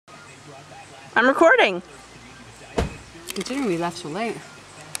I'm recording. Considering we left so late.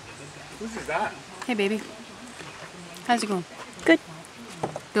 Whose is that? Hey, baby. How's it going? Good.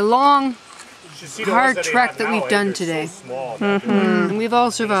 The long, hard that trek that we've done today. So small, And we've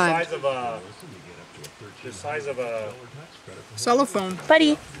all survived. The size of a Cellophane.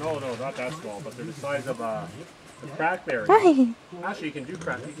 Buddy. No, not that small, but they're the size of a crackberry. Hi. Actually, you can do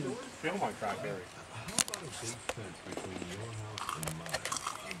crack. You can film on crackberry.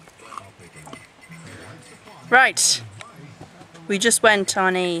 Right. We just went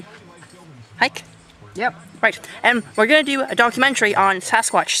on a hike. Yep. Right. And we're going to do a documentary on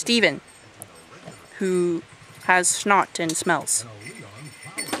Sasquatch Steven, who has snot and smells.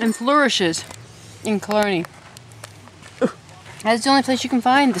 And flourishes in Killarney. That's the only place you can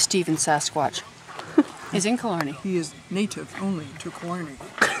find the Steven Sasquatch. Is in Killarney. He is native only to Killarney.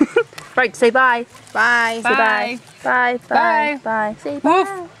 Right, say bye. Bye. Say bye. Bye. Bye. Bye. Bye. Say bye.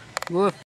 Woof. Woof.